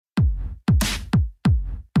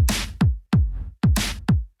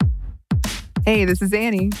Hey, this is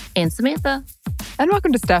Annie. And Samantha. And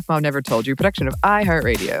welcome to Stuff Mom Never Told You, production of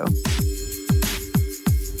iHeartRadio.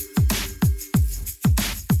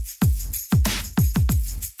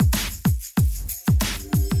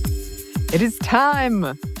 It is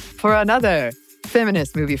time for another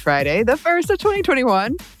Feminist Movie Friday, the first of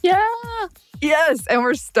 2021. Yeah. Yes, and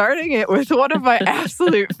we're starting it with one of my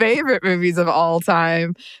absolute favorite movies of all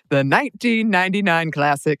time, the 1999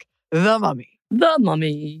 classic, The Mummy. The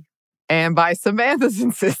Mummy. And by Samantha's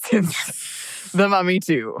insistence, The Mummy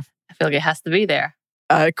 2. I feel like it has to be there.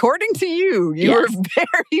 According to you, you were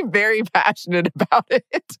very, very passionate about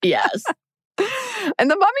it. Yes.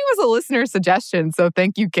 And The Mummy was a listener suggestion, so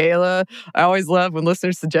thank you, Kayla. I always love when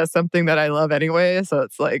listeners suggest something that I love anyway, so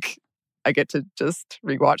it's like I get to just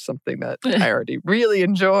rewatch something that I already really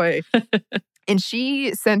enjoy. And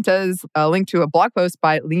she sent us a link to a blog post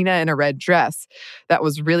by Lena in a Red Dress that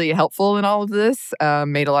was really helpful in all of this,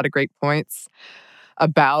 made a lot of great points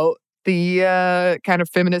about the kind of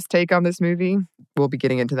feminist take on this movie. We'll be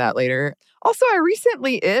getting into that later. Also, I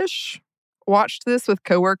recently-ish watched this with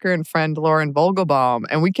coworker and friend Lauren Vogelbaum,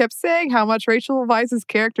 and we kept saying how much Rachel Weisz's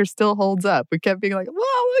character still holds up. We kept being like,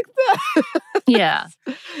 "Whoa, look at that!" Yeah,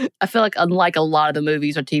 I feel like unlike a lot of the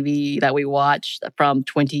movies or TV that we watched from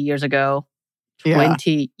 20 years ago,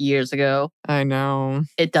 20 years ago, I know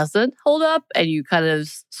it doesn't hold up, and you kind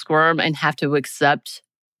of squirm and have to accept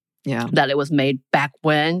that it was made back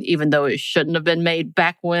when, even though it shouldn't have been made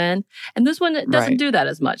back when. And this one, it doesn't do that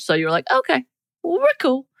as much. So you're like, okay, well, we're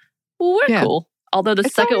cool. We're cool. Although the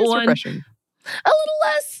second one, refreshing. A little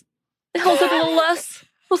less. It holds up a little less.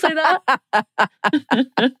 We'll say that.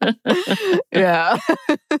 Yeah.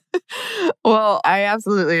 Well, I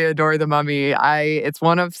absolutely adore The Mummy. It's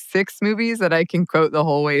one of 6 movies that I can quote the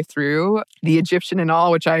whole way through. The Egyptian and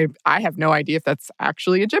all, which I have no idea if that's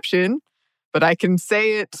actually Egyptian, but I can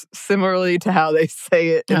say it similarly to how they say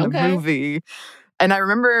it in the movie. And I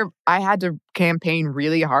remember I had to campaign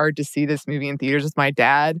really hard to see this movie in theaters with my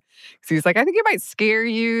dad. Because he was like, I think it might scare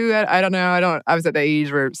you. I don't know. I was at the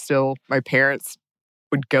age where still my parents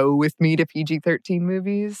would go with me to PG-13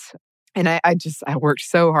 movies. And I worked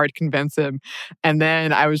so hard to convince him. And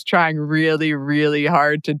then I was trying really, really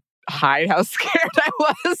hard to hide how scared I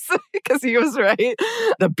was because he was right.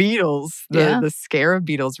 The Beatles, the scare of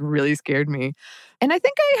Beatles really scared me. And I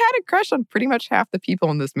think I had a crush on pretty much half the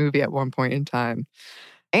people in this movie at one point in time.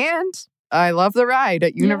 And I love the ride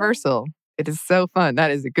at Universal. Yeah. It is so fun.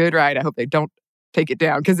 That is a good ride. I hope they don't take it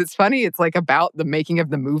down because it's funny. It's like about the making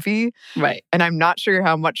of the movie. Right. And I'm not sure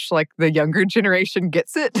how much like the younger generation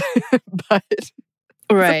gets it, but it's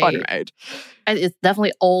a fun ride. And it's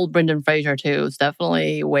definitely old Brendan Fraser too. It's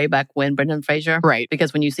definitely way back when Brendan Fraser. Right.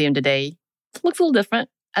 Because when you see him today, it looks a little different.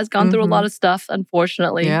 Has gone through a lot of stuff,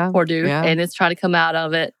 unfortunately, poor dude. Yeah. And it's trying to come out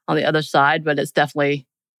of it on the other side, but it's definitely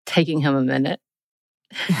taking him a minute.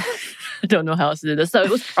 I don't know how else to do this. So it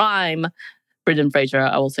was prime Brendan Fraser,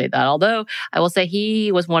 I will say that. Although I will say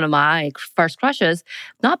he was one of my first crushes,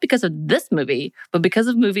 not because of this movie, but because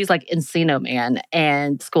of movies like Encino Man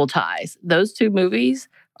and School Ties. Those 2 movies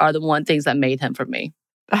are the one things that made him for me.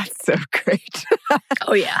 That's so great.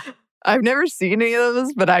 Oh, yeah. I've never seen any of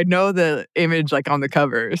those, but I know the image like on the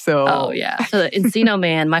cover. So, oh yeah. So Encino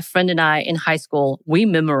Man, my friend and I in high school, we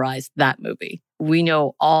memorized that movie. We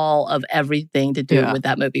know all of everything to do with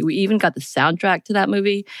that movie. We even got the soundtrack to that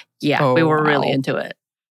movie. Yeah, we were really into it.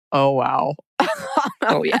 Oh wow.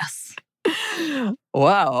 Oh yes.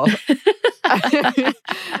 Wow.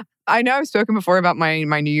 I know I've spoken before about my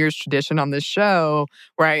New Year's tradition on this show,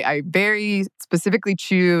 where I very specifically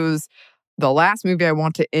choose the last movie I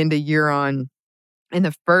want to end a year on, and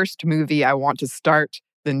the first movie I want to start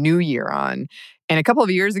the new year on. And a couple of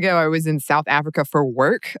years ago, I was in South Africa for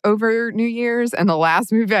work over New Year's, and the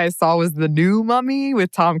last movie I saw was The New Mummy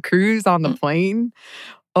with Tom Cruise on the plane.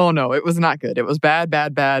 Oh no, it was not good. It was bad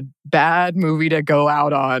movie to go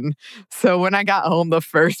out on. So when I got home, the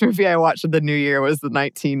first movie I watched of the new year was the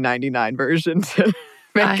 1999 version to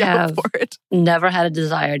make up for it. Never had a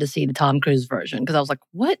desire to see the Tom Cruise version because I was like,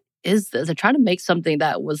 what is this? I tried to make something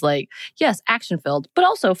that was like, yes, action-filled, but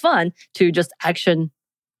also fun to just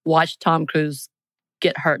watch Tom Cruise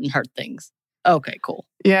get hurt and hurt things. Okay, cool.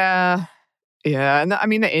 Yeah. Yeah. And I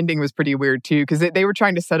mean, the ending was pretty weird too, because they were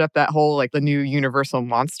trying to set up that whole, like, the new Universal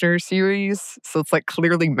Monster series. So it's like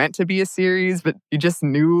clearly meant to be a series, but you just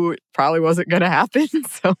knew it probably wasn't going to happen.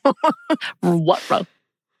 So what, bro?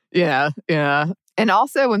 Yeah. Yeah. And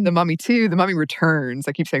also in The Mummy 2, The Mummy Returns.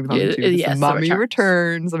 I keep saying The Mummy 2. Yes, The Mummy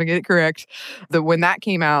Returns. Let me get it correct. When that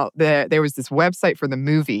came out, there was this website for the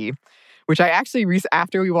movie, which I actually,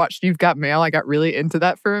 after we watched You've Got Mail, I got really into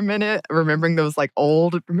that for a minute, remembering those like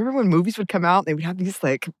remember when movies would come out, they would have these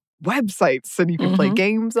like websites and you could play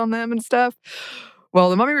games on them and stuff. Well,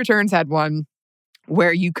 The Mummy Returns had one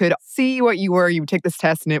where you could see what you were. You would take this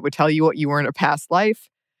test and it would tell you what you were in a past life.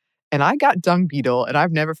 And I got dung beetle and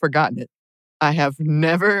I've never forgotten it. I have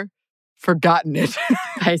never forgotten it.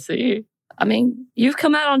 I see. I mean, you've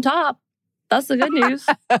come out on top. That's the good news.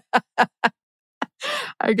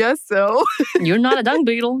 I guess so. You're not a dung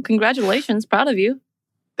beetle. Congratulations. Proud of you.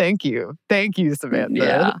 Thank you. Thank you, Samantha.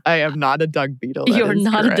 Yeah. I am not a dung beetle. You're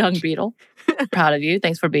not correct. A dung beetle. Proud of you.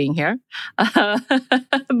 Thanks for being here.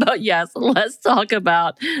 But yes, let's talk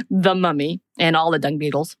about The Mummy and all the dung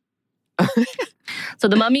beetles. So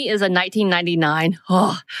The Mummy is a 1999,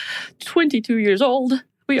 22 years old.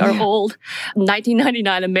 We are old.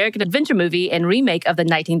 1999 American adventure movie and remake of the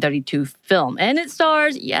 1932 film. And it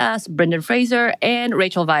stars, yes, Brendan Fraser and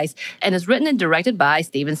Rachel Weisz, and is written and directed by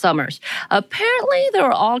Stephen Sommers. Apparently, there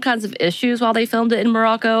were all kinds of issues while they filmed it in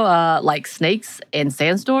Morocco, like snakes and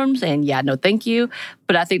sandstorms, and yeah, no thank you.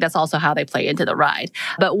 But I think that's also how they play into the ride.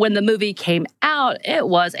 But when the movie came out, it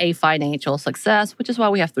was a financial success, which is why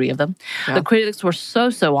we have 3 of them. Yeah. The critics were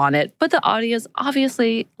so on it, but the audience,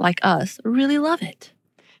 obviously, like us, really love it.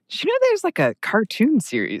 Did you know there's like a cartoon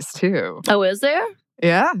series too? Oh, is there?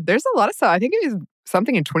 Yeah, there's a lot of stuff. I think it was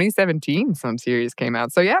something in 2017, some series came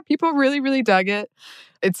out. So yeah, people really dug it.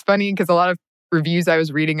 It's funny because a lot of reviews I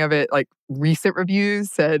was reading of it, like recent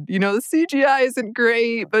reviews, said, the CGI isn't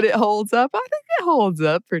great, but it holds up. I think it holds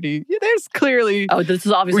up pretty. Yeah, there's clearly... Oh, this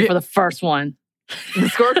is obviously for the first one. The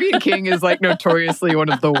Scorpion King is like notoriously one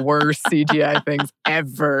of the worst CGI things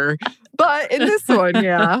ever. But in this one,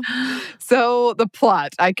 yeah. So the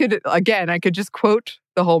plot, I could just quote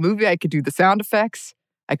the whole movie. I could do the sound effects.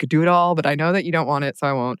 I could do it all, but I know that you don't want it, so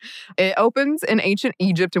I won't. It opens in ancient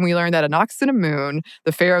Egypt, and we learn that Anck-su-namun,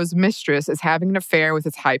 the pharaoh's mistress, is having an affair with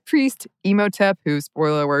his high priest, Imhotep, who,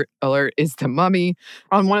 spoiler alert, is the mummy.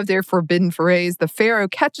 On one of their forbidden forays, the pharaoh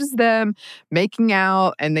catches them making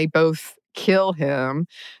out, and they both kill him.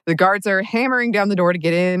 The guards are hammering down the door to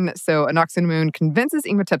get in, so Anck-su-namun convinces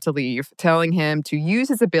Imhotep to leave, telling him to use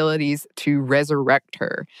his abilities to resurrect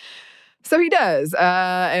her. So he does,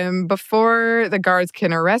 and before the guards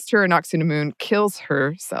can arrest her, Anck-su-namun kills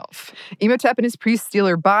herself. Imhotep and his priests steal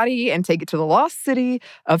her body and take it to the lost city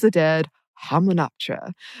of the dead,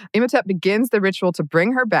 Hamunaptra. Imhotep begins the ritual to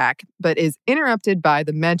bring her back, but is interrupted by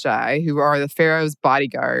the Magi, who are the pharaoh's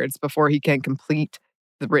bodyguards, before he can complete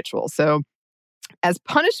the ritual. So as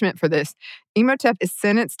punishment for this, Imhotep is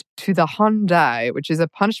sentenced to the Hondai, which is a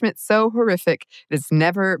punishment so horrific it has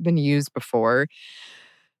never been used before.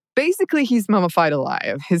 Basically, he's mummified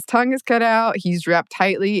alive. His tongue is cut out, he's wrapped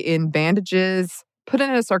tightly in bandages, put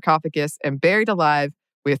in a sarcophagus, and buried alive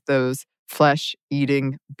with those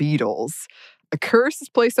flesh-eating beetles. A curse is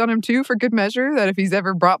placed on him, too, for good measure, that if he's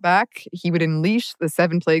ever brought back, he would unleash the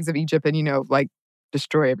 7 plagues of Egypt and,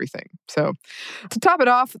 destroy everything. So, to top it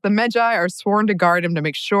off, the Magi are sworn to guard him to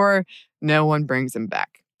make sure no one brings him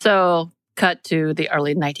back. So, cut to the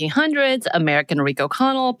early 1900s, American Rick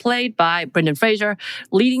O'Connell, played by Brendan Fraser,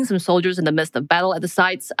 leading some soldiers in the midst of battle at the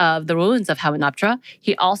sites of the ruins of Hamunaptra.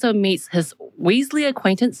 He also meets his Weasley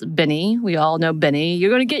acquaintance, Benny. We all know Benny. You're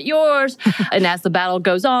going to get yours. And as the battle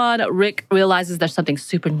goes on, Rick realizes there's something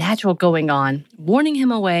supernatural going on, warning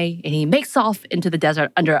him away, and he makes off into the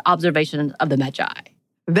desert under observation of the Magi.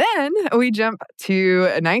 Then we jump to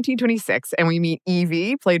 1926 and we meet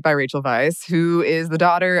Evie, played by Rachel Weisz, who is the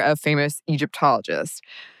daughter of famous Egyptologist.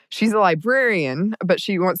 She's a librarian, but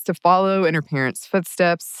she wants to follow in her parents'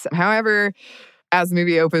 footsteps. However, as the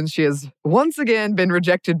movie opens, she has once again been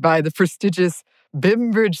rejected by the prestigious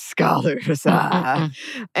Bimbridge Scholars.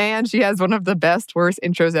 And she has one of the worst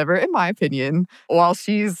intros ever, in my opinion, while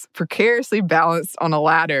she's precariously balanced on a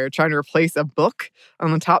ladder trying to replace a book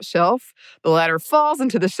on the top shelf. The ladder falls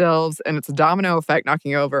into the shelves, and it's a domino effect,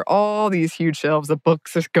 knocking over all these huge shelves. The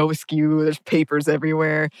books just go askew. There's papers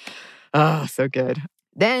everywhere. Oh, so good.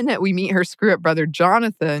 Then we meet her screw-up brother,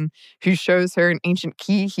 Jonathan, who shows her an ancient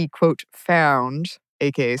key he, quote, found,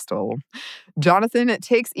 aka stole. Jonathan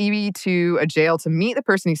takes Evie to a jail to meet the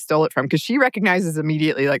person he stole it from, because she recognizes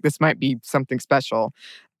immediately, this might be something special.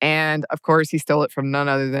 And, of course, he stole it from none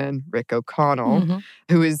other than Rick O'Connell,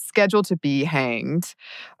 who is scheduled to be hanged.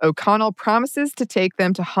 O'Connell promises to take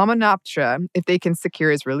them to Hamunaptra if they can secure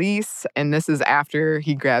his release. And this is after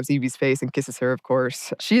he grabs Evie's face and kisses her, of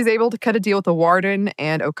course. She is able to cut a deal with the warden,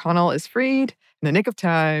 and O'Connell is freed in the nick of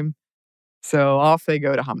time. So off they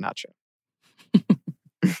go to Hamunaptra.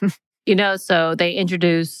 So they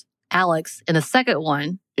introduce Alex in the second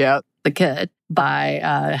one, the kid, by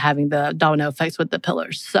having the domino effects with the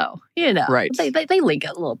pillars. So, you know, they link it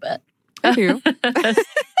a little bit. They do.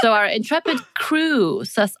 So our intrepid crew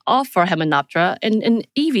sets off for Hymenoptera, and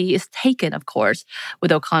Evie is taken, of course,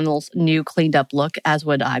 with O'Connell's new cleaned-up look, as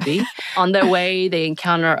would Ivy. On their way, they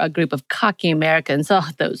encounter a group of cocky Americans. Oh,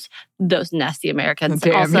 those nasty Americans.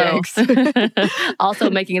 Also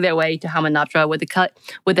making their way to Hymenoptera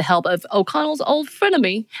with the help of O'Connell's old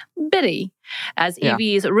frenemy, Biddy. As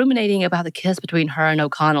Evie is ruminating about the kiss between her and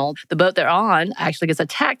O'Connell, the boat they're on actually gets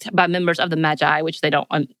attacked by members of the Magi, which they're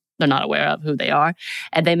not aware of who they are.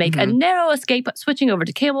 And they make a narrow escape, switching over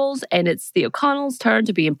to camels. And it's the O'Connells' turn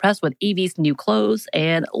to be impressed with Evie's new clothes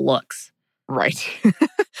and looks. Right.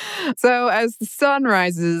 So as the sun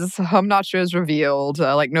rises, Hymenoptera is revealed,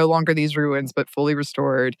 no longer these ruins, but fully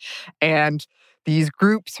restored. And these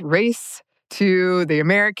groups race to the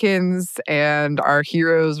Americans, and our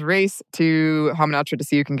heroes race to Hymenoptera to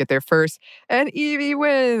see who can get there first. And Evie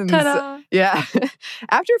wins. Ta-da! Yeah.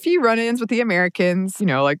 After a few run-ins with the Americans,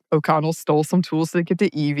 O'Connell stole some tools to get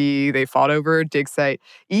to Evie. They fought over a dig site.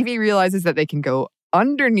 Evie realizes that they can go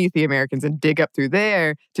underneath the Americans and dig up through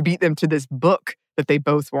there to beat them to this book that they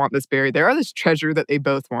both want that's buried there, or this treasure that they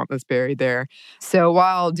both want that's buried there. So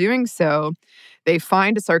while doing so, they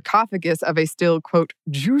find a sarcophagus of a still, quote,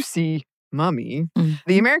 juicy mummy.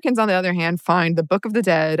 The Americans, on the other hand, find the Book of the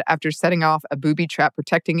Dead after setting off a booby trap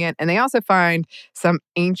protecting it. And they also find some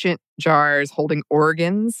ancient jars holding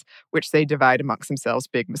organs, which they divide amongst themselves.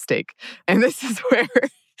 Big mistake. And this is where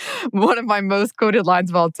one of my most quoted lines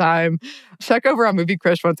of all time, Chuck over on Movie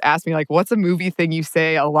Crush once asked me, what's a movie thing you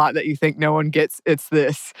say a lot that you think no one gets? It's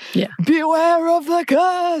this. Yeah. Beware of the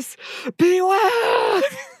curse! Beware!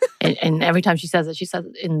 And every time she says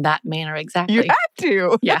it in that manner exactly. You have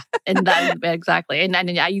to. Yeah, in that exactly. And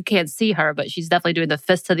you can't see her, but she's definitely doing the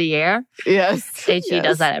fist to the air. Yes. And she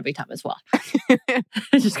does that every time as well.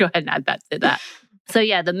 Just go ahead and add that to that. So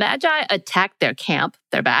yeah, the Magi attack their camp,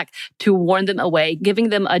 their back, to warn them away, giving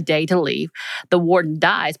them a day to leave. The warden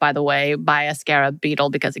dies, by the way, by a scarab beetle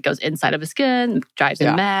because it goes inside of his skin, drives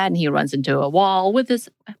him mad, and he runs into a wall with his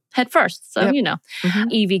head first. So,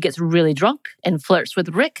 Evie gets really drunk and flirts with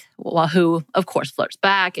Rick, who, of course, flirts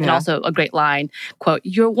back. And also a great line, quote,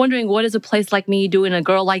 "You're wondering what is a place like me doing a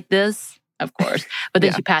girl like this?" Of course. But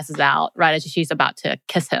then she passes out right as she's about to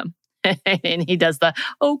kiss him. And he does the,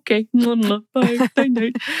 okay, bye,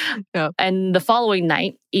 night. And the following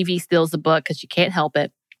night, Evie steals the book because she can't help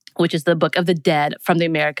it, which is the Book of the Dead from the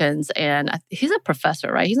Americans. And he's a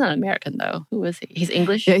professor, right? He's not American, though. Who is he? He's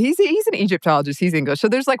English? Yeah, he's an Egyptologist. He's English. So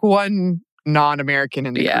there's one non-American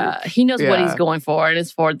in the group. He knows what he's going for. And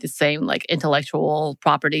it's for the same intellectual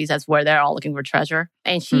properties as where they're all looking for treasure.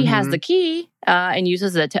 And she has the key and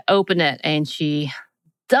uses it to open it. And she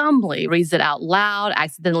dumbly reads it out loud,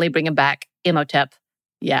 accidentally bringing back Imhotep.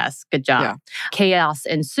 Yes, good job. Yeah. Chaos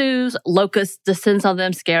ensues. Locusts descends on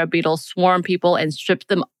them. Scarab beetles swarm people and strip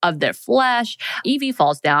them of their flesh. Evie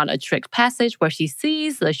falls down a tricked passage where she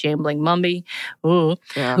sees the shambling mummy, who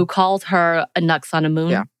calls her a nux on a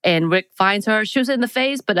moon. Yeah. And Rick finds her, shoots her in the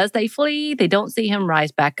face, but as they flee, they don't see him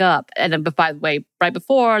rise back up. And then, by the way, right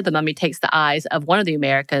before, the mummy takes the eyes of one of the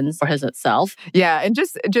Americans for his itself. Yeah, and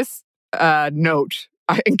just note,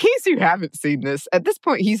 in case you haven't seen this, at this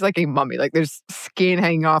point, he's like a mummy. There's skin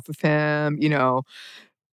hanging off of him,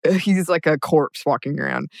 he's like a corpse walking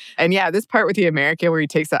around. And yeah, this part with the American where he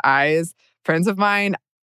takes the eyes, friends of mine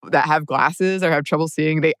that have glasses or have trouble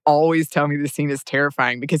seeing, they always tell me this scene is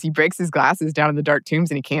terrifying because he breaks his glasses down in the dark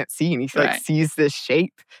tombs and he can't see. And he sees this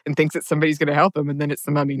shape and thinks that somebody's going to help him. And then it's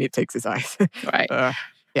the mummy and it takes his eyes. Right.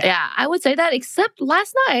 Yeah, I would say that, except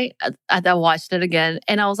last night, I watched it again,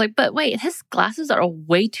 and I was like, but wait, his glasses are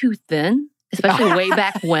way too thin, especially way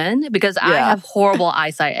back when, because I have horrible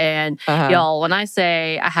eyesight. And y'all, when I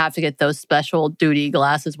say I have to get those special duty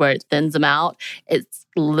glasses where it thins them out, it's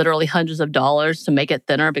literally hundreds of dollars to make it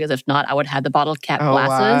thinner, because if not, I would have the bottle cap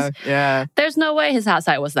glasses. Wow. Yeah. There's no way his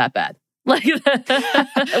eyesight was that bad. When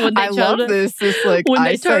I love this when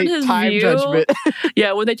they turned his time view, judgment.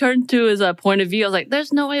 When they turned to his point of view, I was like,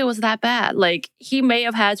 there's no way it was that bad. He may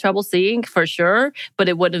have had trouble seeing for sure, but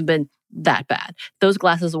it wouldn't have been that bad. Those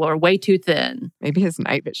glasses were way too thin. Maybe his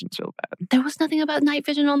night vision's real bad. There was nothing about night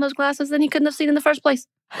vision on those glasses that he couldn't have seen in the first place.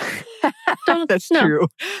 That's true.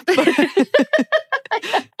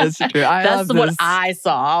 That's true. That's what I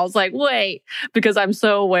saw. I was like, wait, because I'm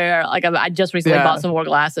so aware. I just recently bought some more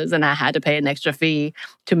glasses and I had to pay an extra fee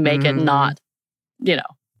to make it not,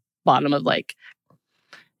 bottom of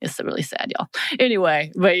it's really sad, y'all.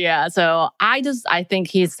 Anyway, but yeah, so I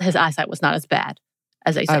think his eyesight was not as bad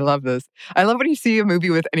as they say. I love this. I love when you see a movie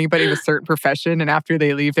with anybody with a certain profession and after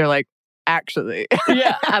they leave, they're like, actually.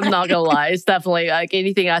 Yeah, I'm not going to lie. It's definitely like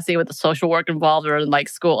anything I see with the social work involved or like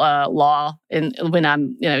school law. And when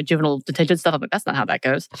I'm, juvenile detention stuff, I'm like, that's not how that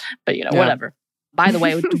goes. But, whatever. By the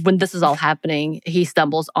way, when this is all happening, he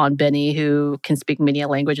stumbles on Benny, who can speak many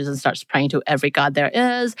languages, and starts praying to every god there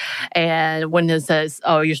is. And when he says,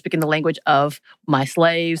 oh, you're speaking the language of my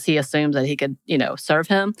slaves, he assumes that he could, serve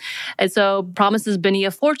him. And so promises Benny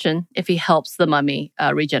a fortune if he helps the mummy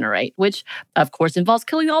regenerate, which, of course, involves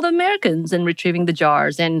killing all the Americans and retrieving the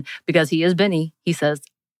jars. And because he is Benny, he says,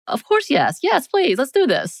 of course, yes. Yes, please, let's do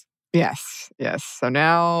this. Yes. So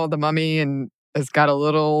now the mummy has got a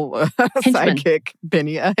little sidekick,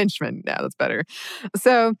 Benny, a henchman. Yeah, that's better.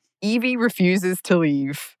 So Evie refuses to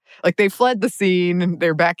leave. Like, they fled the scene.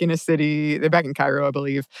 They're back in a city. They're back in Cairo, I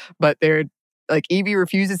believe. But Evie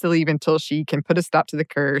refuses to leave until she can put a stop to the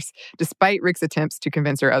curse, despite Rick's attempts to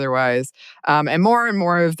convince her otherwise. And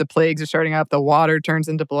more of the plagues are starting up. The water turns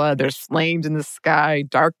into blood. There's flames in the sky.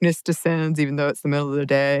 Darkness descends, even though it's the middle of the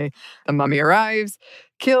day. The mummy arrives,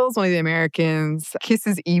 kills one of the Americans,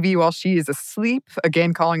 kisses Evie while she is asleep,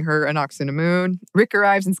 again calling her a Noxuna moon. Rick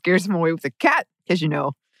arrives and scares him away with a cat, because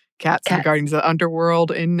cats are the guardians of the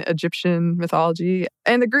underworld in Egyptian mythology.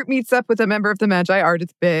 And the group meets up with a member of the Magi,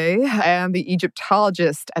 Ardith Bey, and the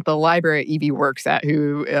Egyptologist at the library Evie works at,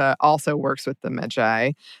 who also works with the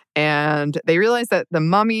Magi. And they realize that the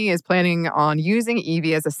mummy is planning on using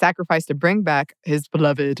Evie as a sacrifice to bring back his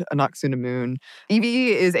beloved Noxuna moon.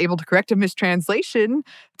 Evie is able to correct a mistranslation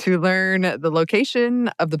to learn the location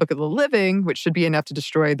of the Book of the Living, which should be enough to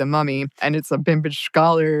destroy the mummy. And it's a Bimbid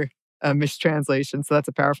scholar mistranslation, so that's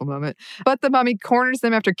a powerful moment. But the mummy corners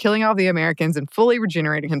them after killing all the Americans and fully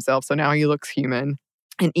regenerating himself, so now he looks human.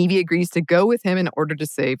 And Evie agrees to go with him in order to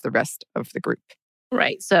save the rest of the group.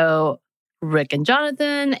 Right, so Rick and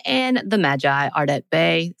Jonathan and the Magi, Ardith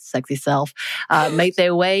Bey, sexy self, make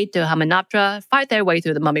their way to Hamunaptra, fight their way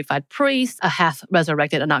through the mummified priest, a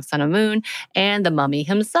half-resurrected Noxuna moon, and the mummy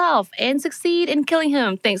himself, and succeed in killing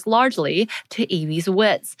him thanks largely to Evie's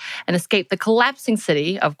wits, and escape the collapsing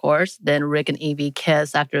city, of course. Then Rick and Evie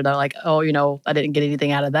kiss after they're like, oh, I didn't get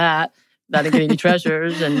anything out of that. I didn't get any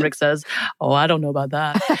treasures. And Rick says, oh, I don't know about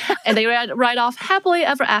that. And they ride off happily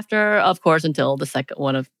ever after, of course, until the second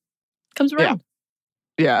one comes around.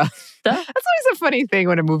 Yeah. That's always a funny thing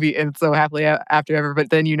when a movie ends so happily after ever, but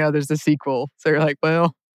then there's a sequel. So you're like,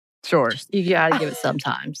 well, sure. You gotta give it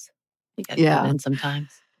sometimes. You gotta give it in sometimes.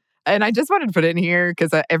 And I just wanted to put it in here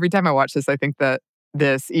because every time I watch this, I think that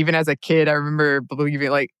even as a kid, I remember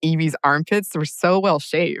believing Evie's armpits were so well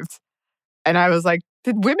shaved. And I was like,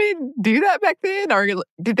 did women do that back then? Or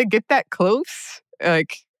did they get that close? I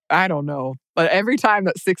don't know. But every time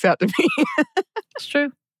that sticks out to me. It's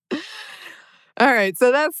true. All right,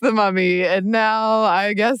 so that's The Mummy. And now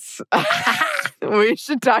I guess we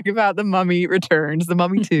should talk about The Mummy Returns, The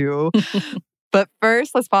Mummy 2. But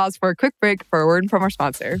first, let's pause for a quick break for a word from our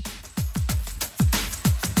sponsor.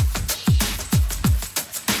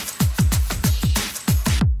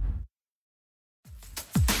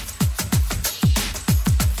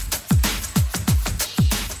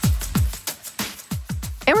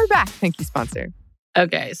 And we're back. Thank you, sponsor.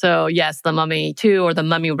 Okay, so yes, The Mummy 2 or The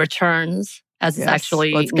Mummy Returns, as it's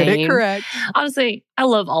actually let's named. Get it correct. Honestly, I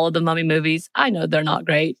love all of the Mummy movies. I know they're not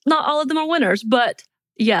great. Not all of them are winners, but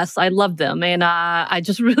yes, I love them. And I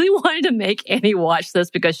just really wanted to make Annie watch this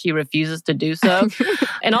because she refuses to do so.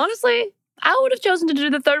 And honestly, I would have chosen to do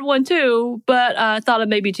the third one too, but I thought it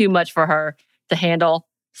may be too much for her to handle.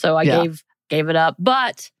 So I gave it up.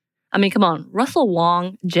 But I mean, come on, Russell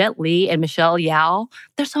Wong, Jet Li, and Michelle Yeoh,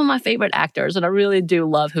 they're some of my favorite actors, and I really do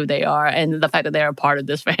love who they are and the fact that they're a part of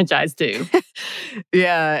this franchise too.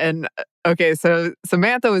 Yeah, and okay, so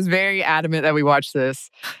Samantha was very adamant that we watch this,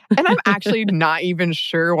 and I'm actually not even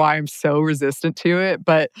sure why I'm so resistant to it,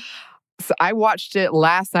 but so I watched it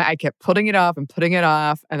last night. I kept putting it off,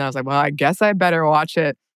 and I was like, well, I guess I better watch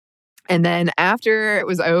it. And then after it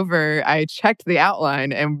was over, I checked the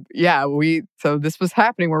outline and so this was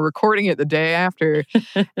happening. We're recording it the day after.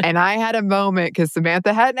 And I had a moment because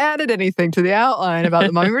Samantha hadn't added anything to the outline about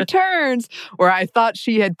The Mummy Returns where I thought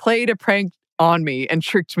she had played a prank on me and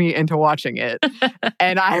tricked me into watching it.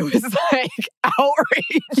 And I was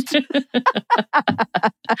outraged.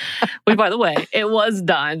 Which, by the way, it was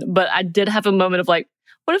done. But I did have a moment of what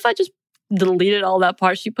if I just deleted all that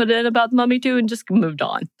part she put in about The Mummy 2 and just moved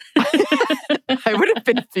on? I would have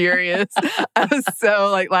been furious. I was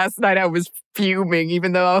so last night I was fuming,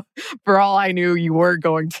 even though for all I knew we were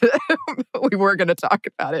going to talk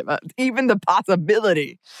about it, but even the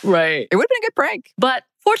possibility. Right. It would have been a good prank. But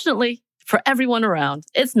fortunately for everyone around.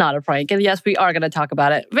 It's not a prank. And yes, we are going to talk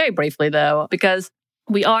about it very briefly, though, because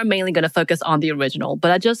we are mainly going to focus on the original.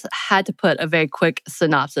 But I just had to put a very quick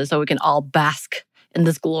synopsis so we can all bask in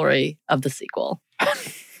this glory of the sequel.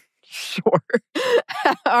 Sure.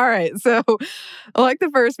 All right. So, like the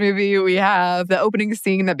first movie, we have the opening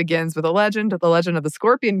scene that begins with the legend of the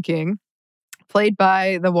Scorpion King, played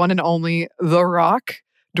by the one and only The Rock,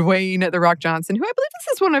 Dwayne "The Rock" Johnson, who I believe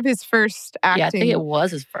this is one of his first acting. Yeah, I think it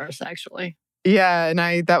was his first, actually. Yeah, and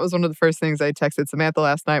that was one of the first things I texted Samantha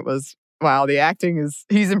last night was, wow, the acting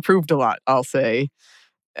he's improved a lot, I'll say.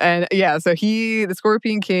 And yeah, so the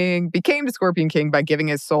Scorpion King, became the Scorpion King by giving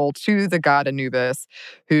his soul to the god Anubis,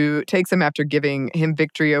 who takes him after giving him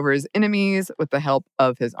victory over his enemies with the help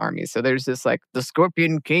of his army. So there's this like, the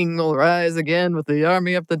Scorpion King will rise again with the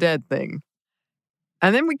army of the dead thing.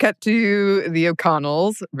 And then we cut to the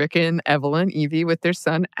O'Connells, Rick and Evelyn, Evie, with their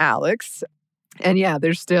son Alex. And yeah,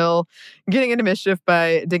 they're still getting into mischief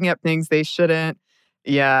by digging up things they shouldn't.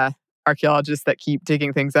 Yeah. Archaeologists that keep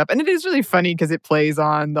digging things up. And it is really funny because it plays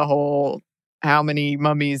on the whole, how many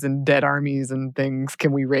mummies and dead armies and things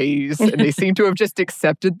can we raise? And they seem to have just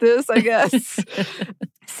accepted this, I guess.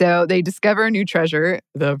 So they discover a new treasure,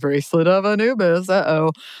 the bracelet of Anubis,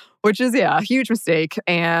 which is, a huge mistake.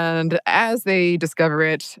 And as they discover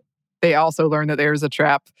it, they also learn that there's a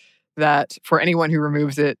trap that for anyone who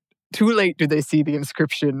removes it, too late do they see the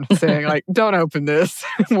inscription saying, like, don't open this,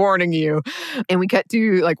 warning you. And we cut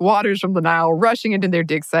to, like, waters from the Nile rushing into their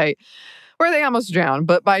dig site where they almost drown.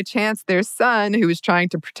 But by chance, their son, who is trying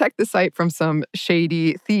to protect the site from some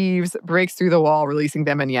shady thieves, breaks through the wall, releasing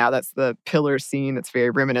them. And yeah, that's the pillar scene that's very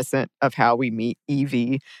reminiscent of how we meet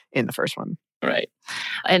Evie in the first one. Right.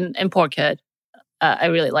 And poor kid. I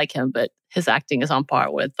really like him, but his acting is on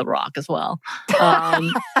par with The Rock as well.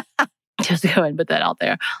 Just to go and put that out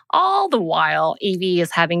there. All the while, Evie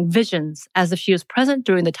is having visions as if she was present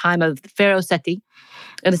during the time of Pharaoh Seti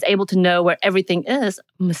and is able to know where everything is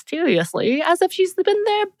mysteriously as if she's been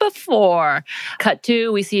there before. Cut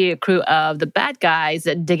to, we see a crew of the bad guys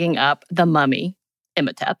digging up the mummy,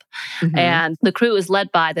 Imhotep. Mm-hmm. And the crew is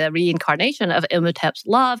led by the reincarnation of Imhotep's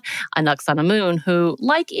love, Anck-su-namun, who,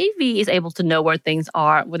 like Evie, is able to know where things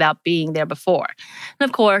are without being there before. And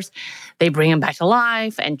of course, they bring him back to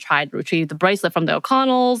life and try to retrieve the bracelet from the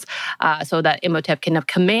O'Connells so that Imhotep can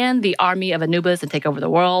command the army of Anubis and take over the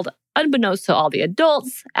world. Unbeknownst to all the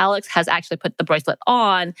adults, Alex has actually put the bracelet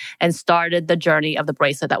on and started the journey of the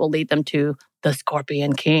bracelet that will lead them to the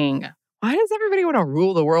Scorpion King. Why does everybody want to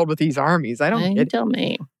rule the world with these armies? I don't get it. Tell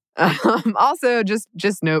me. Also,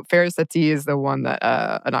 just note, Pharaoh Seti is the one that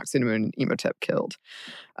Anck-su-namun and Imhotep killed.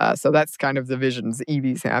 So that's kind of the visions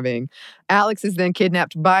Evie's having. Alex is then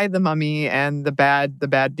kidnapped by the mummy and the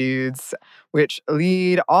bad dudes, which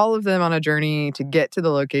lead all of them on a journey to get to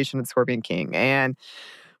the location of the Scorpion King. And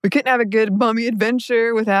we couldn't have a good mummy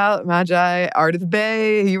adventure without Magi Ardith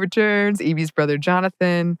Bey. He returns, Evie's brother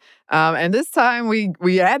Jonathan. And this time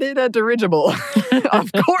we added a dirigible.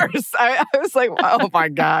 Of course. I was like, oh my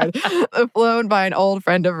God. Flown by an old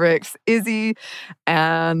friend of Rick's, Izzy,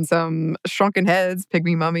 and some shrunken heads,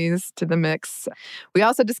 pygmy mummies to the mix. We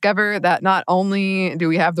also discover that not only do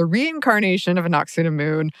we have the reincarnation of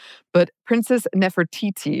Anck-su-namun, but Princess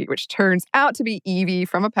Nefertiti, which turns out to be Evie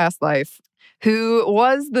from a past life, who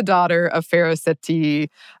was the daughter of Pharaoh Seti.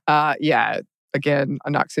 Again,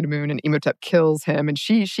 Anck-su-namun, and Imhotep kills him, and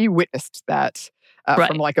she witnessed that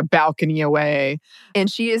from like a balcony away. And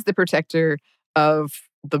she is the protector of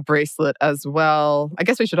the bracelet as well. I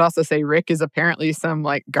guess we should also say Rick is apparently some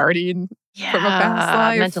like guardian from a past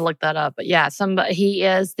life. I meant to look that up, but yeah, he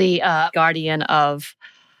is the guardian of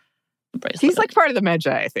the bracelet. He's like part of the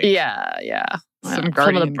Magi, I think. Yeah. Some of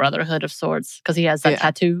the Brotherhood of sorts, because he has that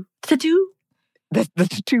tattoo. The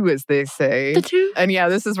tattoo, as they say. Tattoo. And yeah,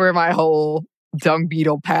 this is where my whole dung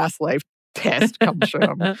beetle past life test comes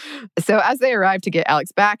from. So as they arrive to get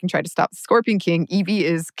Alex back and try to stop the Scorpion King, Evie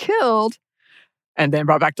is killed and then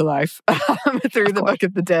brought back to life through the Book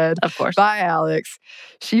of the Dead by Alex.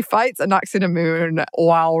 She fights Anck-su-namun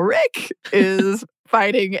while Rick is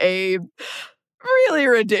fighting a really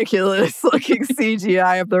ridiculous looking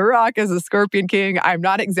CGI of The Rock as a Scorpion King. I'm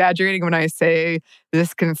not exaggerating when I say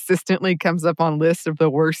this consistently comes up on lists of the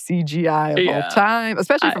worst CGI of all time,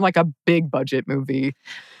 especially from like a big budget movie.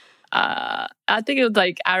 I think it was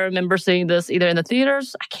like, I remember seeing this either in the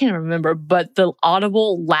theaters, I can't remember, but the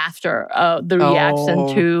audible laughter, the reaction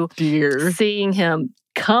to seeing him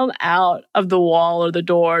come out of the wall or the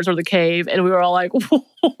doors or the cave, and we were all like,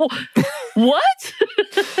 what?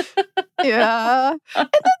 Yeah. And then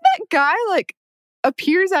that guy, like,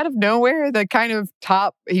 appears out of nowhere. The kind of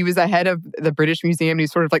top, he was the head of the British Museum. And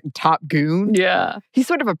he's sort of like the top goon. Yeah. He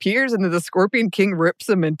sort of appears and the Scorpion King rips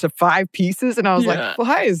him into 5 pieces. And I was like,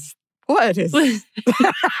 what is...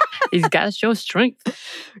 He's got to show strength.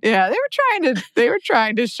 Yeah, they were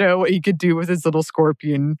trying to show what he could do with his little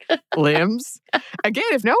scorpion limbs. Again,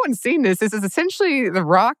 if no one's seen this is essentially the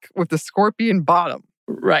Rock with the scorpion bottom.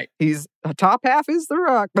 Right. The top half is the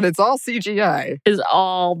Rock, but it's all CGI. It's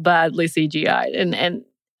all badly CGI. And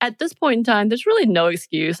at this point in time, there's really no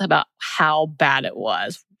excuse about how bad it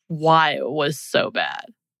was, why it was so bad.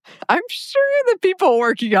 I'm sure the people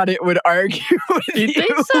working on it would argue with you. You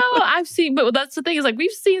think so? I've seen, but that's the thing is like,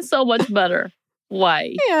 we've seen so much better.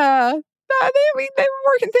 Why? Yeah. They were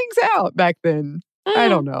working things out back then. I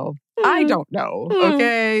don't know. I don't know.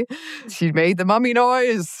 Okay. She made the mummy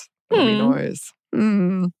noise.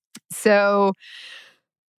 So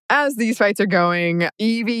as these fights are going,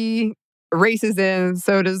 Evie races in.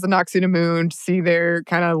 So does the Noxuna Moon to see their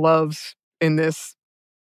kind of loves in this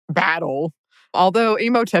battle. Although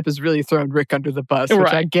Imhotep has really thrown Rick under the bus,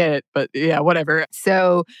 which I get, but yeah, whatever.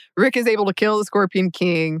 So Rick is able to kill the Scorpion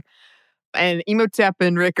King, and Imhotep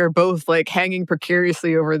and Rick are both like hanging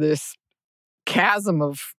precariously over this chasm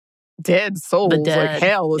of dead souls, like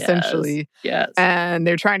hell, essentially. Yes. And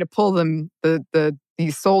they're trying to pull them.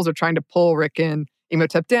 These souls are trying to pull Rick and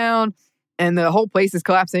Imhotep down, and the whole place is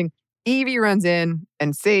collapsing. Evie runs in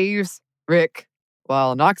and saves Rick,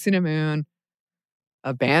 while Noxuna Moon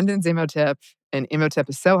abandons Imhotep. And Imhotep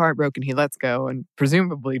is so heartbroken, he lets go and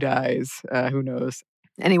presumably dies. Who knows?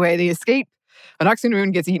 Anyway, they escape. Noxuna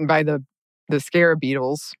Moon gets eaten by the scarab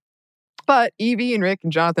beetles. But Evie and Rick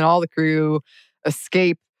and Jonathan, all the crew,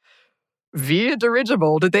 escape via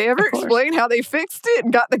dirigible. Did they ever explain how they fixed it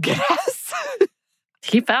and got the gas?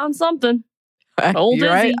 He found something. Old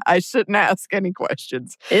You're Izzy. right. I shouldn't ask any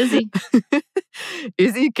questions. Izzy.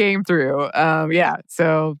 Izzy came through.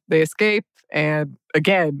 So they escape. And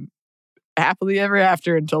again, happily ever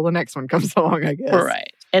after until the next one comes along, I guess.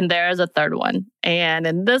 Right. And there's a third one. And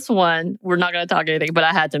in this one, we're not going to talk anything, but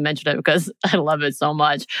I had to mention it because I love it so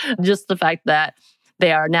much. Just the fact that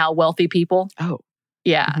they are now wealthy people. Oh.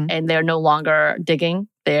 Yeah. Mm-hmm. And they're no longer digging.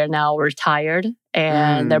 They are now retired.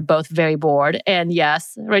 And they're both very bored. And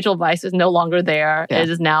yes, Rachel Weisz is no longer there. Yeah. It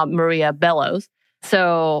is now Maria Bellows.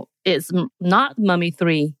 So it's not Mummy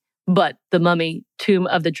 3. But The Mummy, Tomb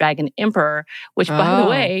of the Dragon Emperor, which, by the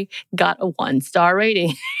way, got a 1-star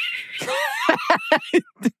rating.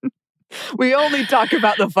 We only talk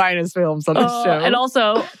about the finest films on this show. And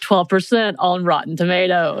also 12% on Rotten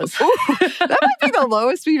Tomatoes. Ooh, that might be the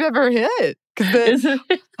lowest we've ever hit. Because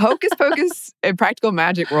the Hocus Pocus and Practical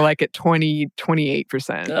Magic were like at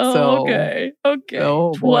 28%. Okay.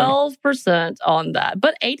 Oh, 12% on that.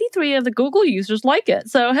 But 83 of the Google users like it.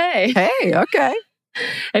 So, hey. Hey, okay.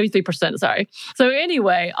 83%, sorry. So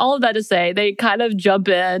anyway, all of that to say, they kind of jump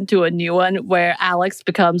into a new one where Alex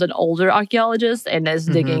becomes an older archaeologist and is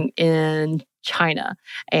digging in China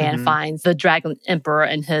and finds the Dragon Emperor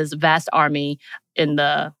and his vast army in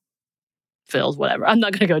the fields, whatever. I'm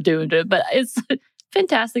not going to go do it, but it's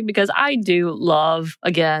fantastic because I do love,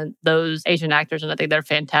 again, those Asian actors, and I think they're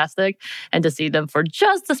fantastic. And to see them for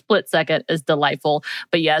just a split second is delightful.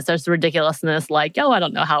 But yes, there's the ridiculousness like, I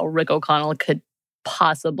don't know how Rick O'Connell could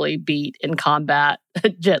possibly beat in combat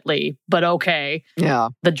Jet Li, but okay. Yeah.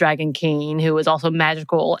 The Dragon King, who is also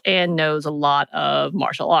magical and knows a lot of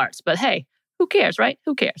martial arts. But hey, who cares, right?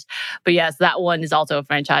 Who cares? But yes, that one is also a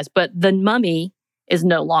franchise. But The Mummy is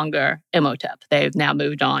no longer Imhotep. They've now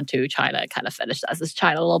moved on to China. It kind of fetishizes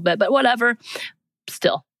China a little bit, but whatever.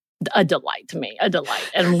 Still, a delight to me. A delight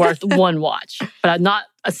and worth one watch. But not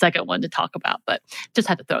a second one to talk about, but just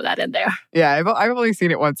had to throw that in there. Yeah, I've only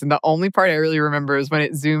seen it once, and the only part I really remember is when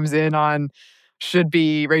it zooms in on should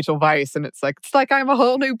be Rachel Weisz, and it's like I'm a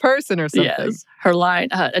whole new person or something. Yes, her line,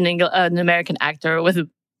 an American actor with a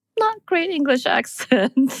not great English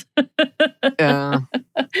accent. Yeah,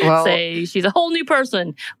 well, say she's a whole new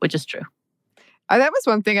person, which is true. That was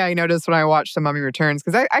one thing I noticed when I watched The Mummy Returns,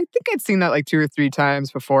 because I think I'd seen that like 2 or 3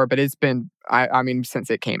 times before, but it's been, I mean,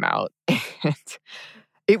 since it came out. And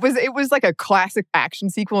it was like a classic action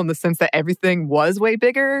sequel in the sense that everything was way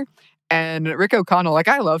bigger. And Rick O'Connell, like,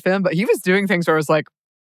 I love him, but he was doing things where I was like,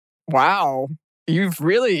 wow, you've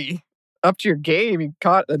really upped your game. You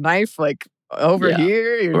caught a knife like over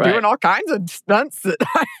here. You're doing all kinds of stunts that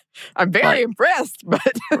I'm very impressed.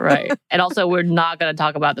 But right. And also, we're not going to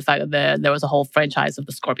talk about the fact that there was a whole franchise of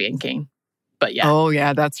the Scorpion King. But yeah. Oh,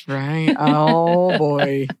 yeah, that's right. Oh,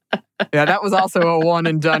 boy. Yeah, that was also a one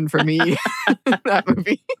and done for me, that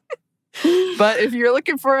movie. But if you're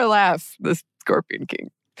looking for a laugh, the Scorpion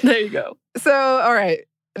King. There you go. So, all right.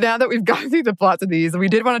 Now that we've gone through the plots of these, we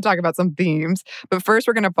did want to talk about some themes. But first,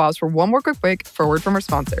 we're going to pause for one more quick break for a word from our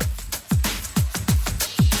sponsor.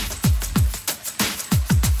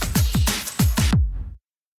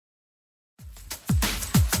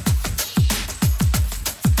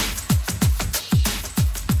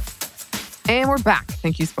 And we're back.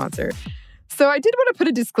 Thank you, sponsor. So I did want to put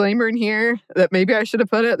a disclaimer in here that maybe I should have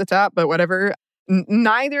put it at the top, but whatever.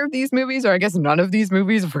 Neither of these movies, or I guess none of these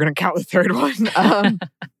movies, if we're going to count the third one,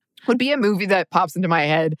 would be a movie that pops into my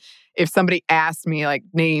head if somebody asked me, like,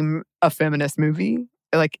 name a feminist movie.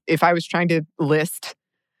 Like, if I was trying to list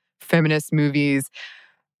feminist movies,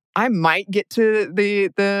 I might get to the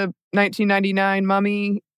 1999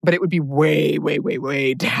 Mummy, but it would be way, way, way,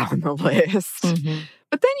 way down the list. Mm-hmm.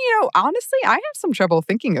 But then, honestly, I have some trouble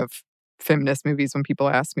thinking of feminist movies when people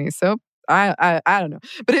ask me. So I don't know.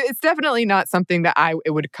 But it's definitely not something that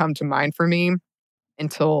it would come to mind for me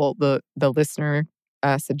until the listener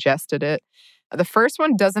suggested it. The first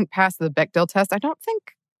one doesn't pass the Bechdel test. I don't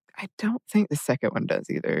think the second one does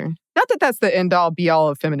either. Not that that's the end-all, be-all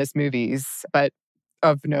of feminist movies, but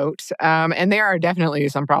of note. And there are definitely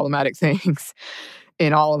some problematic things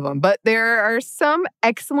in all of them. But there are some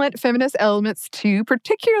excellent feminist elements too,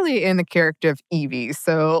 particularly in the character of Evie.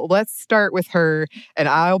 So let's start with her, and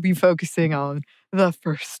I'll be focusing on the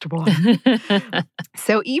first one.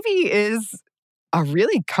 So Evie is a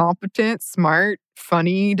really competent, smart,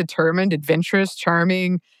 funny, determined, adventurous,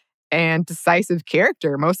 charming, and decisive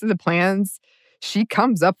character. Most of the plans, she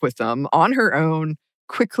comes up with them on her own,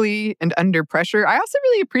 quickly and under pressure. I also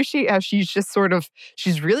really appreciate how she's just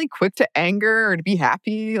she's really quick to anger or to be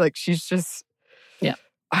happy. Like, she's just,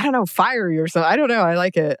 I don't know, fiery or something. I don't know. I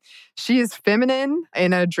like it. She is feminine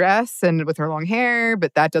in a dress and with her long hair,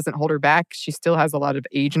 but that doesn't hold her back. She still has a lot of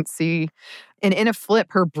agency. And in a flip,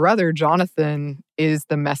 her brother, Jonathan, is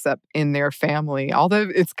the mess up in their family. Although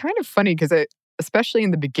it's kind of funny because especially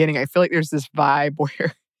in the beginning, I feel like there's this vibe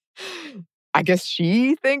where I guess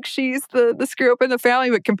she thinks she's the screw up in the family,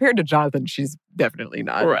 but compared to Jonathan, she's definitely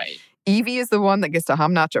not. Right. Evie is the one that gets to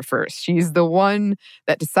Hamnacha first. She's the one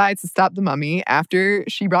that decides to stop the mummy after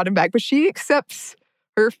she brought him back, but she accepts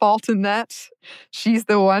her fault in that. She's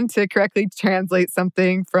the one to correctly translate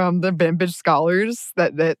something from the Bembridge scholars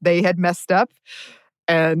that they had messed up.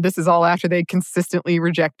 And this is all after they consistently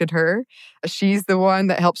rejected her. She's the one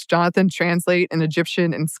that helps Jonathan translate an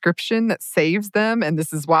Egyptian inscription that saves them. And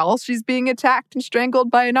this is while she's being attacked and strangled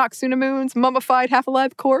by Anaxunamun's mummified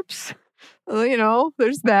half-alive corpse.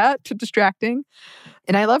 There's that, distracting.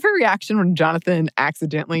 And I love her reaction when Jonathan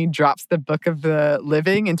accidentally drops the Book of the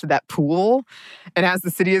Living into that pool. And as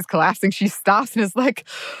the city is collapsing, she stops and is like,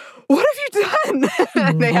 "What have you done?" Mm-hmm.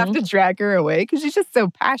 And they have to drag her away because she's just so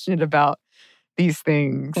passionate about these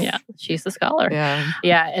things. Yeah, she's the scholar.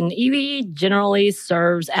 Yeah, and Evie generally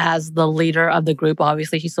serves as the leader of the group.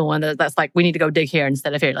 Obviously, she's the one that's like, we need to go dig here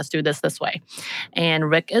instead of here. Let's do this way. And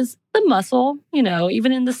Rick is the muscle.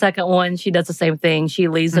 Even in the second one, she does the same thing. She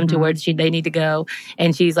leads them to where they need to go.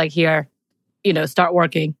 And she's like, here, start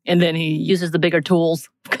working. And then he uses the bigger tools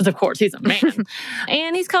because, of course, he's a man.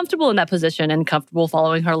 And he's comfortable in that position and comfortable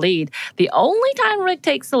following her lead. The only time Rick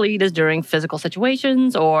takes the lead is during physical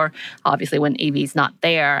situations or obviously when Evie's not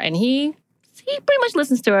there. And he pretty much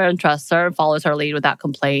listens to her and trusts her and follows her lead without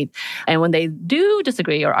complaint. And when they do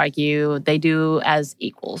disagree or argue, they do as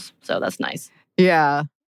equals. So that's nice. Yeah.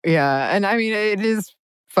 And I mean, it is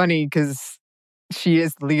funny because she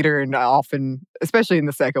is the leader, and often, especially in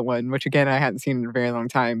the second one, which again, I hadn't seen in a very long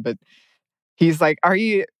time, but he's like,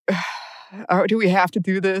 do we have to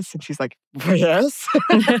do this? And she's like, yes.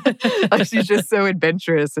 Like, she's just so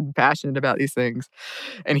adventurous and passionate about these things.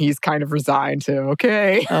 And he's kind of resigned to,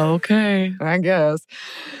 okay, I guess.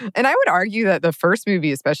 And I would argue that the first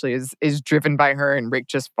movie especially is driven by her and Rick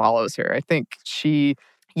just follows her. I think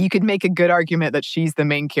you could make a good argument that she's the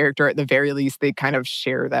main character. At the very least, they kind of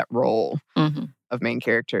share that role of main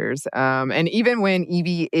characters. And even when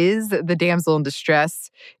Evie is the damsel in distress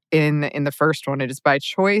in the first one, it is by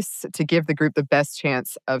choice to give the group the best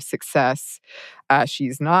chance of success.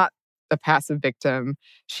 She's not a passive victim.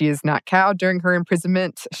 She is not cowed during her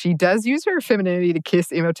imprisonment. She does use her femininity to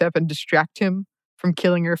kiss Imhotep and distract him from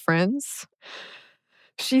killing her friends.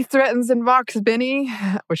 She threatens and mocks Benny,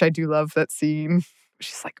 which I do love that scene.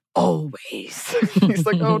 She's like, always. He's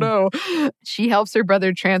like, oh no. She helps her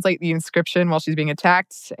brother translate the inscription while she's being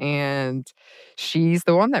attacked. And she's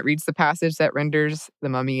the one that reads the passage that renders the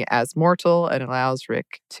mummy as mortal and allows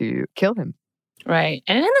Rick to kill him. Right.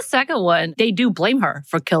 And in the second one, they do blame her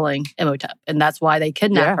for killing Imhotep. And that's why they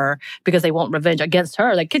kidnap her, because they want revenge against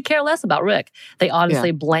her. They could care less about Rick. They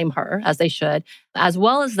honestly blame her, as they should, as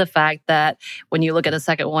well as the fact that when you look at the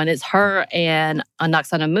second one, it's her and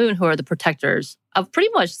Anck-su-namun who are the protectors of pretty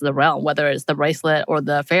much the realm, whether it's the bracelet or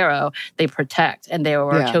the pharaoh, they protect, and they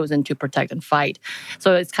were chosen to protect and fight.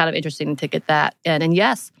 So it's kind of interesting to get that in. And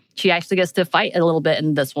yes, she actually gets to fight a little bit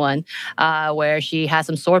in this one, where she has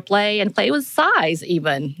some swordplay and play with size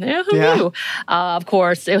even. Who knew? Of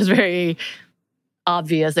course, it was very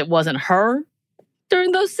obvious it wasn't her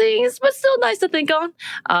during those scenes, but still nice to think on.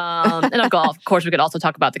 And of course, we could also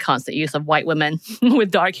talk about the constant use of white women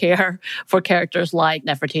with dark hair for characters like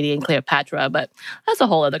Nefertiti and Cleopatra, but that's a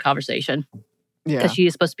whole other conversation. Because she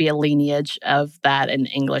is supposed to be a lineage of that in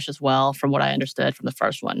English as well, from what I understood from the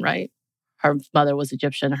first one, right? Her mother was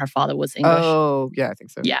Egyptian, her father was English. Oh, yeah, I think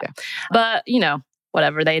so. Yeah. But,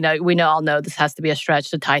 whatever. We all know this has to be a stretch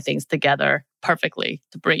to tie things together perfectly,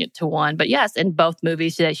 to bring it to one. But yes, in both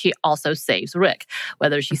movies, she also saves Rick,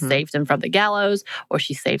 whether she saves him from the gallows or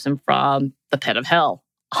she saves him from the pit of hell,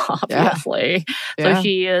 obviously. So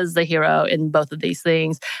she is the hero in both of these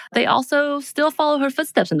things. They also still follow her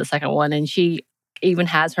footsteps in the second one, and she even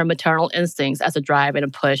has her maternal instincts as a drive and a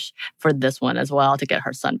push for this one as well to get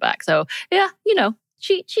her son back. So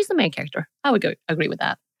she's the main character. I would agree with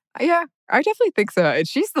that. Yeah, I definitely think so. And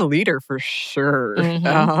she's the leader for sure.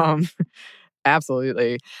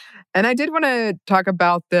 Absolutely. And I did want to talk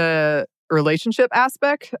about the relationship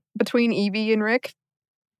aspect between Evie and Rick.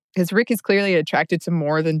 Because Rick is clearly attracted to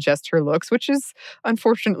more than just her looks, which is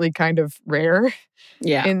unfortunately kind of rare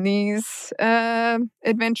in these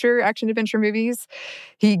action-adventure movies.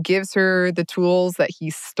 He gives her the tools that he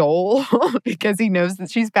stole because he knows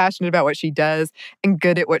that she's passionate about what she does and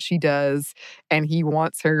good at what she does. And he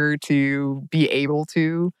wants her to be able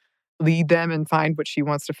to lead them and find what she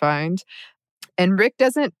wants to find. And Rick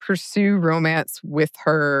doesn't pursue romance with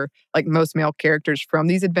her like most male characters from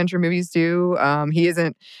these adventure movies do. He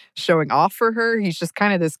isn't showing off for her. He's just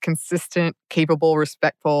kind of this consistent, capable,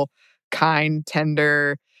 respectful, kind,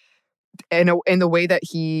 tender, in the way that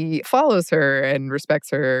he follows her and respects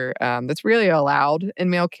her. That's really allowed in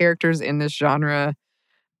male characters in this genre.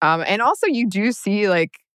 And also you do see,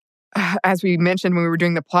 like, as we mentioned when we were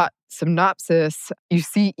doing the plot synopsis, you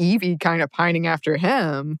see Evie kind of pining after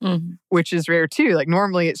him, which is rare too. Like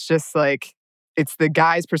normally it's just like, it's the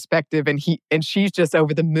guy's perspective and she's just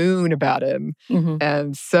over the moon about him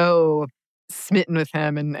and so smitten with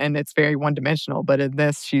him and it's very one-dimensional. But in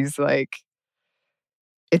this, she's like,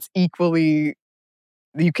 it's equally,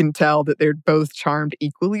 you can tell that they're both charmed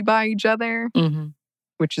equally by each other,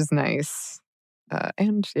 which is nice.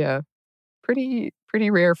 And yeah, pretty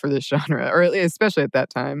rare for this genre, or at least especially at that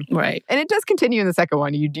time. Right. And it does continue in the second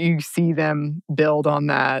one. You do see them build on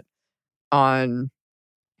that, on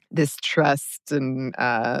this trust and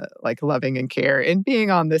like loving and care and being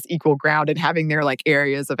on this equal ground and having their like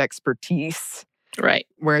areas of expertise. Right.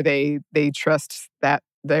 Where they trust that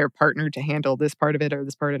their partner to handle this part of it or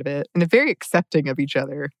this part of it. And they're very accepting of each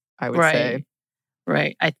other, I would say.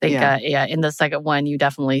 Right. I think, in the second one, you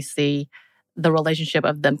definitely see the relationship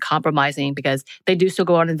of them compromising because they do still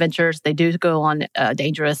go on adventures. They do go on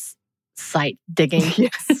dangerous site digging.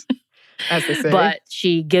 Yes, as they say. But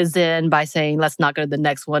she gives in by saying, let's not go to the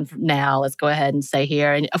next one now. Let's go ahead and stay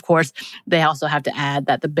here. And of course, they also have to add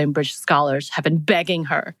that the Bembridge scholars have been begging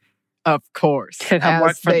her. Of course. To come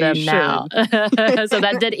work for them now. So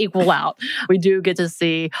that did equal out. We do get to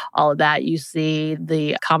see all of that. You see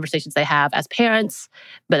the conversations they have as parents,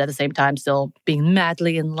 but at the same time still being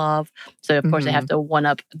madly in love. So of course they have to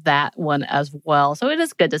one-up that one as well. So it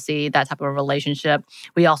is good to see that type of a relationship.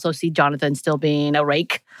 We also see Jonathan still being a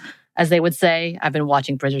rake, as they would say. I've been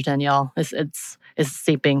watching Bridgerton, y'all. It's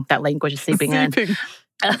seeping. That language is seeping in.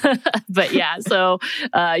 But yeah, so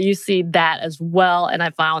you see that as well. And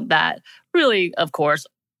I found that really, of course,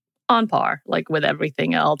 on par, like with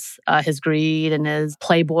everything else. His greed and his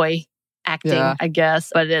playboy acting, I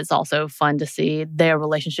guess. But it's also fun to see their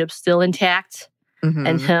relationship still intact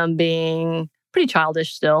and him being pretty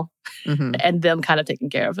childish still and them kind of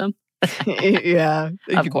taking care of him. Yeah,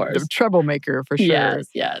 of course, troublemaker for sure.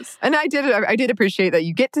 Yes. And I did appreciate that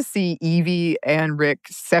you get to see Evie and Rick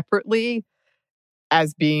separately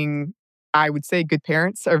as being, I would say, good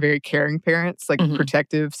parents, or very caring parents, like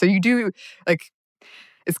protective. So you do, like,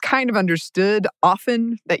 it's kind of understood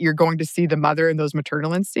often that you're going to see the mother and those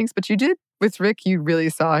maternal instincts, but you did with Rick, you really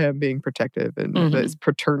saw him being protective and his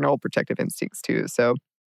paternal protective instincts too. So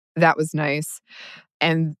that was nice.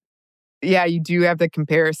 And yeah, you do have the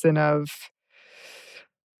comparison of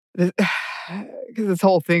because this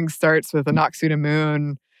whole thing starts with Anoxuna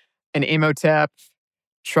Moon and Imhotep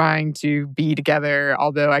trying to be together.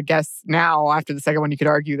 Although I guess now, after the second one, you could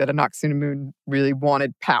argue that Anoxuna Moon really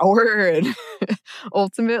wanted power and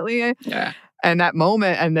ultimately. Yeah. And that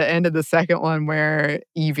moment and the end of the second one where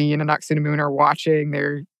Evie and Anoxuna Moon are watching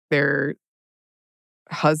their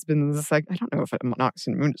husbands, like, I don't know if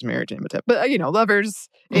Anoxuna Moon is married to Imhotep, but, lovers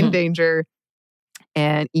in danger.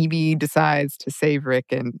 And Evie decides to save Rick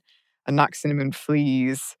and Anoxuna Moon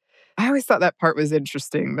flees. I always thought that part was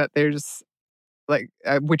interesting, that there's like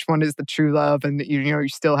which one is the true love, and you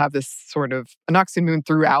still have this sort of Anoxuna Moon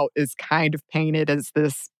throughout is kind of painted as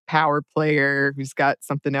this power player who's got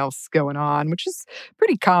something else going on, which is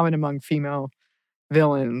pretty common among female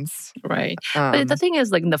villains. Right. But the thing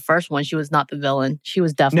is, like in the first one, she was not the villain. She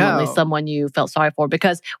was definitely someone you felt sorry for,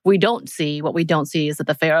 because what we don't see is that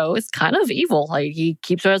the Pharaoh is kind of evil. Like, he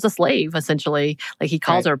keeps her as a slave, essentially. Like, he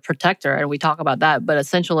calls her protector, and we talk about that. But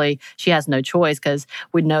essentially, she has no choice, because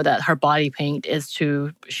we know that her body paint is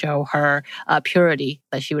to show her purity,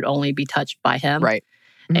 that she would only be touched by him. Right.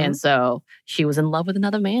 And so she was in love with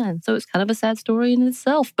another man. So it's kind of a sad story in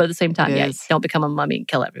itself. But at the same time, you don't become a mummy and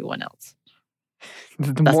kill everyone else.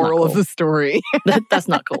 The moral of the story. That's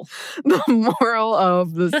not cool. The moral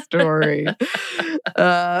of the story.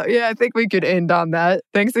 I think we could end on that.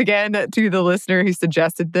 Thanks again to the listener who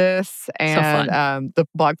suggested this. And the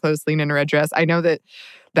blog post, Lean in a Red Dress. I know that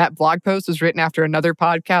blog post was written after another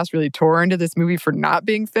podcast really tore into this movie for not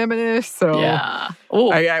being feminist. So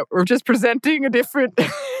we're just presenting a different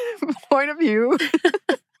point of view.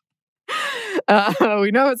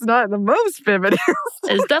 We know it's not the most feminist.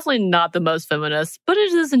 It's definitely not the most feminist, but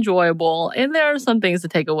it is enjoyable. And there are some things to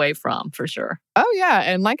take away from, for sure. Oh, yeah.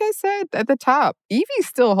 And like I said at the top, Evie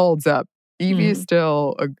still holds up. Evie is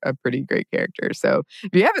still a pretty great character. So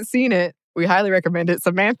if you haven't seen it, we highly recommend it.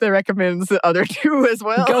 Samantha recommends the other two as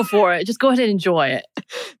well. Go for it. Just go ahead and enjoy it.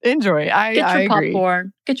 Enjoy. Get your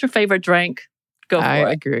popcorn. Get your favorite drink. I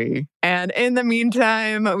agree. And in the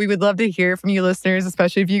meantime, we would love to hear from you listeners,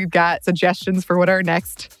 especially if you've got suggestions for what our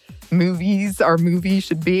next movie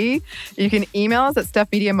should be. You can email us at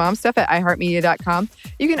stuffmediamomstuff@iheartmedia.com.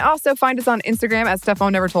 You can also find us on Instagram at Stuff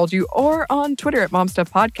Mom Never Told You, or on Twitter at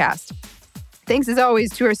MomStuffPodcast. Thanks as always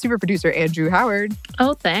to our super producer, Andrew Howard.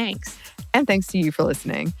 Oh, thanks. And thanks to you for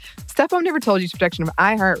listening. Stuff Mom Never Told You is a production of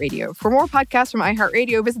iHeartRadio. For more podcasts from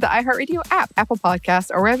iHeartRadio, visit the iHeartRadio app, Apple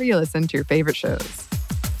Podcasts, or wherever you listen to your favorite shows.